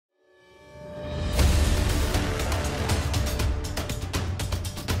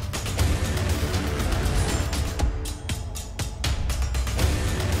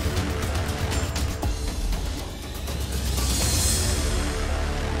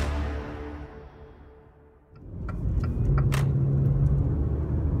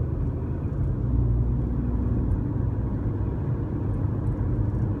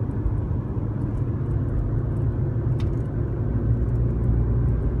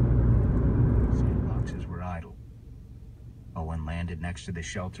landed next to the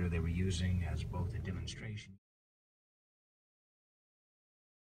shelter they were using as both a demonstration.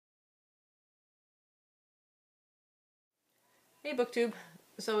 Hey BookTube.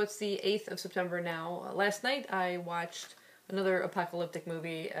 So it's the 8th of September now. Last night I watched another apocalyptic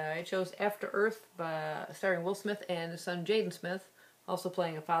movie. I chose After Earth, starring Will Smith and his son Jaden Smith, also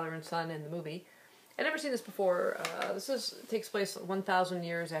playing a father and son in the movie. I'd never seen this before. This takes place 1,000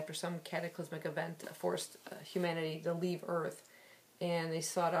 years after some cataclysmic event forced humanity to leave Earth. And they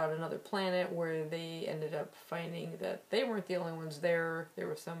sought out another planet where they ended up finding that they weren't the only ones there. There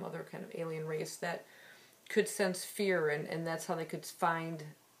was some other kind of alien race that could sense fear, and that's how they could find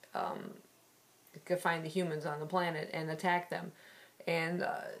the humans on the planet and attack them. And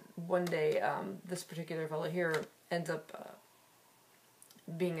one day, this particular fellow here ends up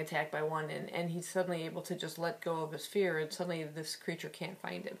being attacked by one, and he's suddenly able to just let go of his fear, and suddenly this creature can't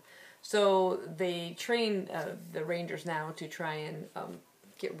find him. So they train the rangers now to try and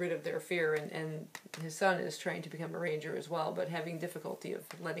get rid of their fear, and his son is trying to become a ranger as well, but having difficulty of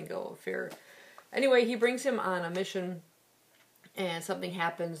letting go of fear. Anyway, he brings him on a mission, and something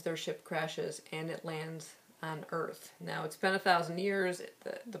happens, their ship crashes, and it lands on Earth. Now, it's been 1,000 years,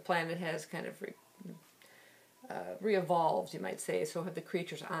 the planet has kind of re-evolved, you might say, so have the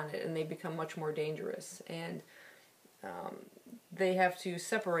creatures on it, and they become much more dangerous. And they have to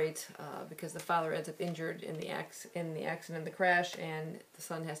separate because the father ends up injured in the accident, the crash, and the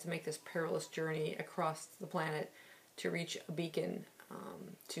son has to make this perilous journey across the planet to reach a beacon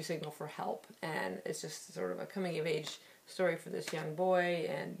to signal for help. And it's just sort of a coming-of-age story for this young boy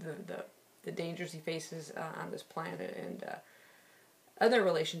and the dangers he faces on this planet, and other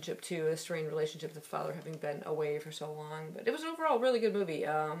relationship too, a strained relationship with the father having been away for so long. But it was overall a really good movie.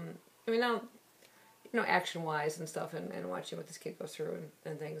 I mean, now, you know, action-wise and stuff, and watching what this kid goes through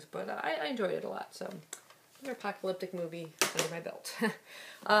and things, but I enjoyed it a lot. So, another apocalyptic movie under my belt.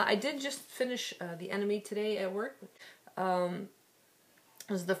 I did just finish The Enemy today at work.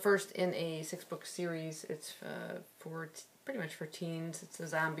 It was the first in a 6-book series. It's pretty much for teens. It's a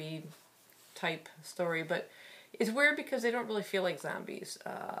zombie type story, but it's weird because they don't really feel like zombies.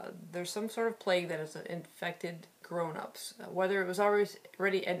 There's some sort of plague that has infected grown-ups. Whether it was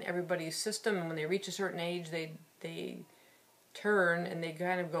already in everybody's system, and when they reach a certain age, they turn and they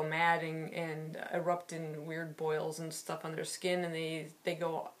kind of go mad and erupt in weird boils and stuff on their skin, and they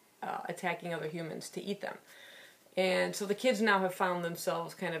go attacking other humans to eat them. And so the kids now have found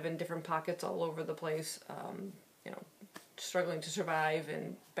themselves kind of in different pockets all over the place, you know, struggling to survive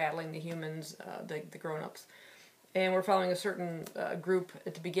and battling the humans, the grown-ups. And we're following a certain group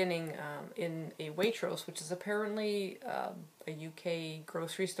at the beginning in a Waitrose, which is apparently a UK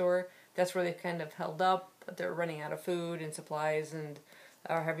grocery store. That's where they've kind of held up, but they're running out of food and supplies and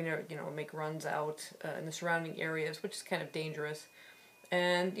are having to, you know, make runs out in the surrounding areas, which is kind of dangerous.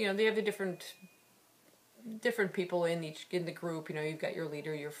 And, you know, they have the different people in the group. You know, you've got your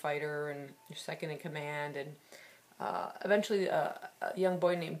leader, your fighter, and your second in command, and eventually a young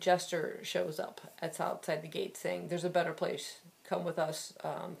boy named Jester shows up. That's outside the gate saying, "There's a better place. Come with us.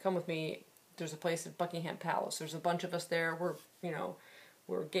 Come with me. There's a place at Buckingham Palace. There's a bunch of us there.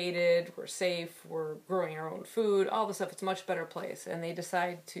 We're gated. We're safe. We're growing our own food. All this stuff. It's a much better place." And they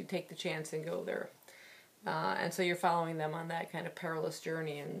decide to take the chance and go there. And so you're following them on that kind of perilous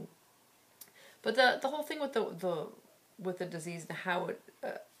journey. But the whole thing with the disease and how it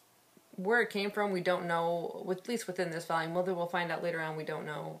where it came from, we don't know, at least within this volume. Whether we'll find out later on, we don't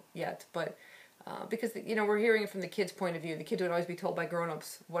know yet. But because, you know, we're hearing it from the kids' point of view. The kids would always be told by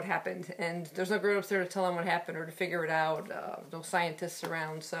grown-ups what happened, and there's no grown-ups there to tell them what happened or to figure it out. No scientists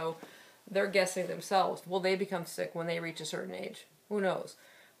around, so they're guessing themselves. Will they become sick when they reach a certain age? Who knows?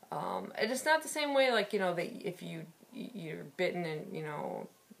 And it's not the same way, like, you know, that if you're bitten and, you know,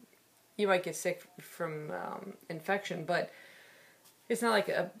 you might get sick from infection, but it's not like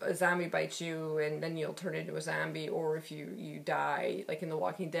a zombie bites you and then you'll turn into a zombie, or if you die, like in The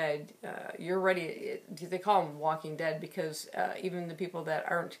Walking Dead, you're already, they call them Walking Dead because even the people that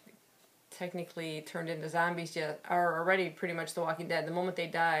aren't technically turned into zombies yet are already pretty much The Walking Dead. The moment they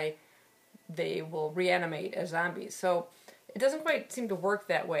die, they will reanimate as zombies. So it doesn't quite seem to work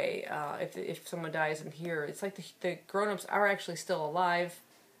that way if someone dies in here. It's like the grown-ups are actually still alive.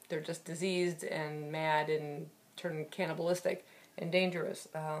 They're just diseased and mad and turn cannibalistic and dangerous.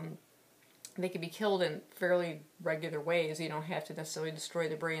 They can be killed in fairly regular ways. You don't have to necessarily destroy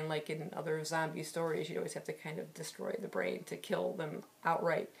the brain like in other zombie stories. You always have to kind of destroy the brain to kill them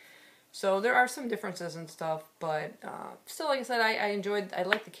outright. So there are some differences and stuff, but still, like I said, I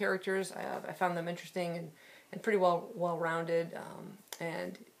like the characters. I found them interesting and pretty well-rounded.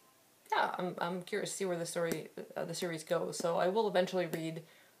 And yeah, I'm curious to see where the series goes. So I will eventually read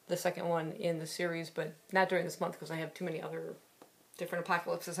the second one in the series, but not during this month because I have too many other different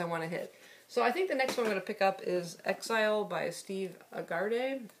apocalypses I want to hit. So I think the next one I'm going to pick up is Exile by Steve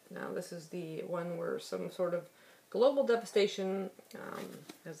Agarde. Now this is the one where some sort of global devastation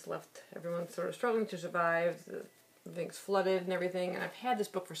has left everyone sort of struggling to survive. Everything's flooded and everything, and I've had this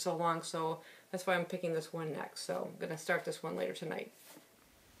book for so long, so that's why I'm picking this one next. So I'm going to start this one later tonight.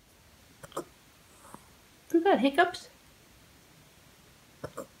 Who got hiccups?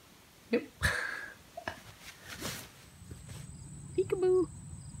 Yep. Peekaboo.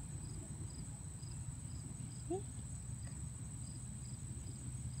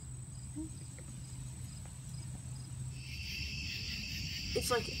 It's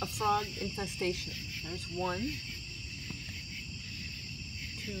like a frog infestation. There's 1,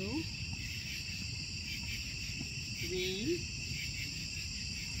 2, 3,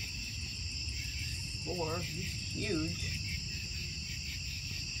 4, huge,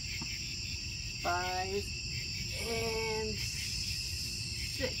 5, and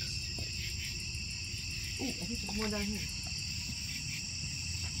 6. Ooh, I think there's one down here.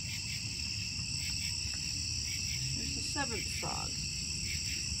 There's the 7th frog.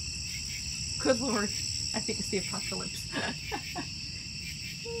 Good Lord, I think it's the apocalypse.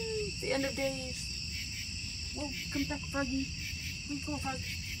 It's the end of days. Whoa, come back, froggy. Where you go, frog?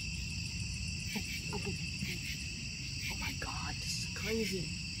 Oh my God, this is crazy.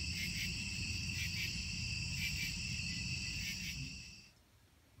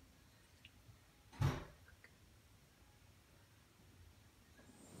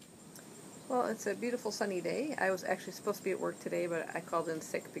 Well, it's a beautiful sunny day. I was actually supposed to be at work today, but I called in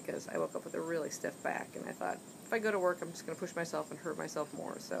sick because I woke up with a really stiff back, and I thought, if I go to work, I'm just going to push myself and hurt myself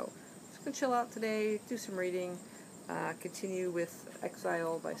more. So I'm just going to chill out today, do some reading, continue with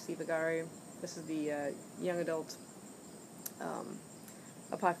Exile by Steve Agarde. This is the young adult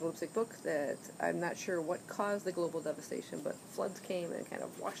apocalyptic book that I'm not sure what caused the global devastation, but floods came and kind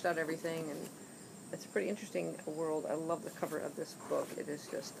of washed out everything, and it's a pretty interesting world. I love the cover of this book. It is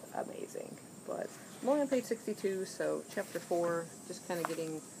just amazing. But I'm only on page 62, so chapter 4, just kind of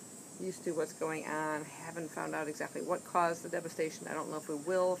getting used to what's going on. Haven't found out exactly what caused the devastation. I don't know if we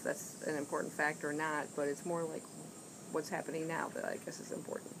will, if that's an important factor or not, but it's more like what's happening now that I guess is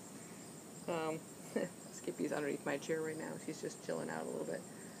important. Skippy's underneath my chair right now. She's just chilling out a little bit.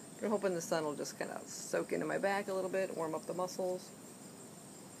 I'm hoping the sun will just kind of soak into my back a little bit, warm up the muscles.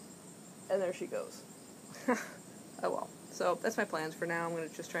 And there she goes. Oh well. So that's my plans for now. I'm going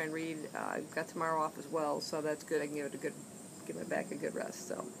to just try and read. I've got tomorrow off as well, so that's good. I can give my back a good rest.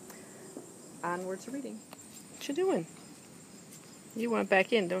 So onwards to reading. What you doing? You want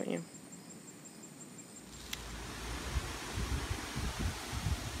back in, don't you?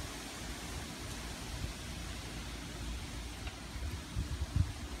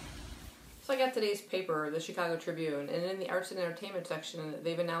 So I got today's paper, the Chicago Tribune, and in the arts and entertainment section,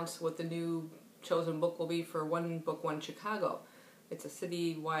 they've announced what the new chosen book will be for One Book, One Chicago. It's a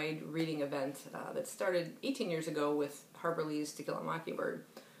city-wide reading event that started 18 years ago with Harper Lee's To Kill a Mockingbird.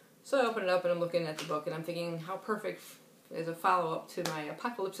 So I open it up and I'm looking at the book and I'm thinking, how perfect is a follow-up to my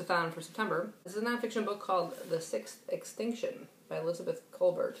Apocalypsathon for September. This is a nonfiction book called The Sixth Extinction by Elizabeth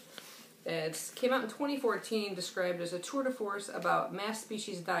Colbert. It came out in 2014, described as a tour de force about mass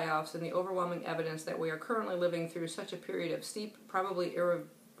species die-offs and the overwhelming evidence that we are currently living through such a period of steep, probably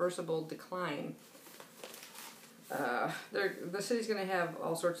irreversible decline. The city's going to have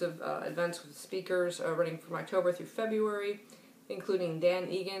all sorts of events with speakers running from October through February, including Dan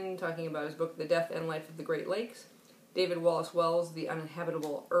Egan talking about his book The Death and Life of the Great Lakes, David Wallace Wells' The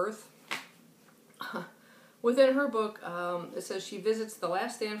Uninhabitable Earth. Within her book, it says she visits the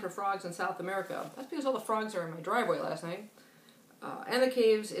last stand for frogs in South America. That's because all the frogs are in my driveway last night. And the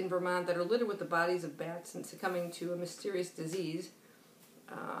caves in Vermont that are littered with the bodies of bats and succumbing to a mysterious disease.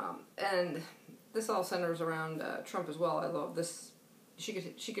 And this all centers around Trump as well. I love this. She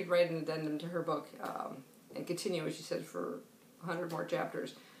could write an addendum to her book and continue, as she said, for 100 more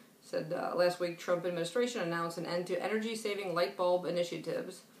chapters. Said last week, Trump administration announced an end to energy-saving light bulb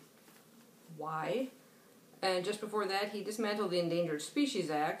initiatives. Why? And just before that, he dismantled the Endangered Species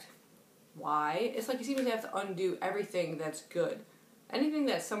Act. Why? It's like he seems to have to undo everything that's good. Anything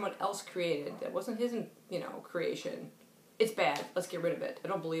that someone else created that wasn't his, creation, it's bad. Let's get rid of it. I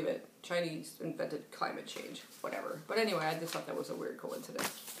don't believe it. Chinese invented climate change. Whatever. But anyway, I just thought that was a weird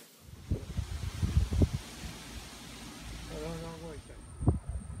coincidence.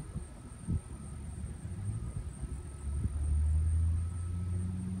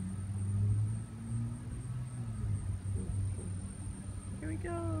 Here he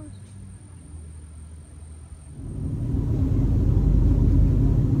goes.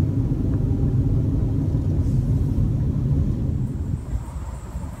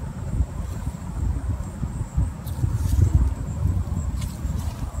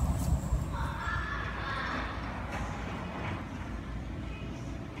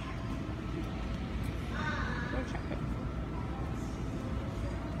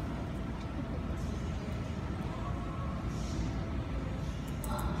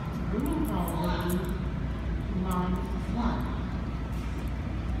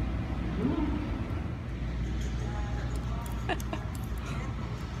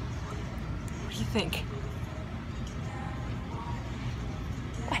 think?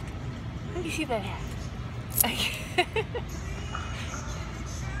 What? Let me see that hat. Let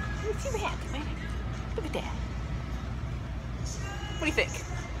me see the hat, man. Look at that. What do you think?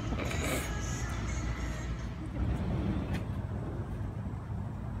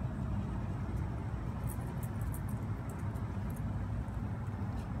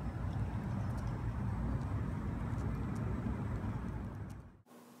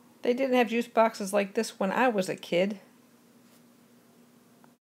 They didn't have juice boxes like this when I was a kid.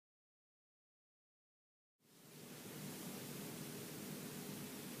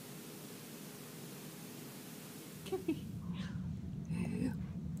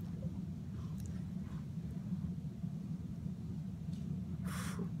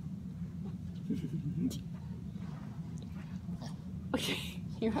 Okay,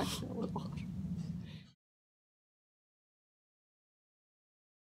 you're actually a little.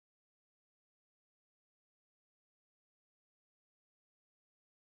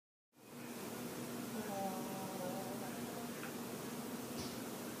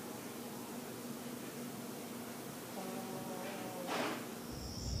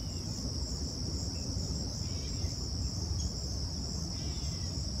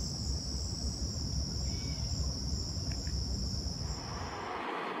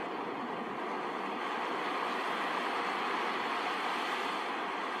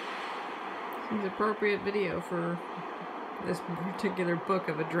 Seems appropriate video for this particular book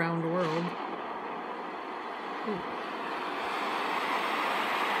of a drowned world. Ooh.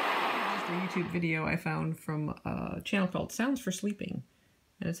 Just a YouTube video I found from a channel called Sounds for Sleeping.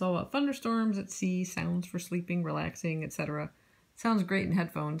 And it's all about thunderstorms at sea, sounds for sleeping, relaxing, etc. Sounds great in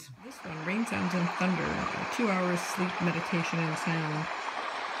headphones. This one, Rain Sounds and Thunder, 2 hours sleep, meditation, and sound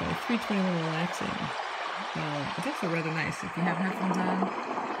by 321 Relaxing. It's actually rather nice if you have headphones on.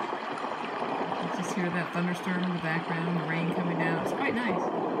 Just hear that thunderstorm in the background, the rain coming down. It's quite nice.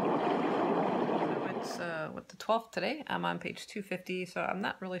 So it's what, the 12th today? I'm on page 250, so I'm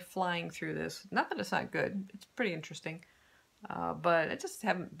not really flying through this. Not that it's not good. It's pretty interesting. But I just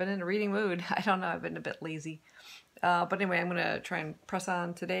haven't been in a reading mood. I don't know. I've been a bit lazy. But anyway, I'm going to try and press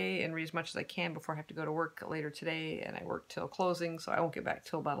on today and read as much as I can before I have to go to work later today. And I work till closing, so I won't get back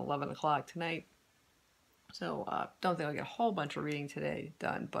till about 11 o'clock tonight. So don't think I'll get a whole bunch of reading today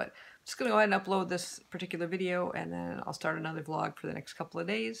done, but I'm just going to go ahead and upload this particular video, and then I'll start another vlog for the next couple of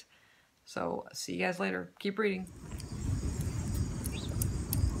days. So see you guys later. Keep reading.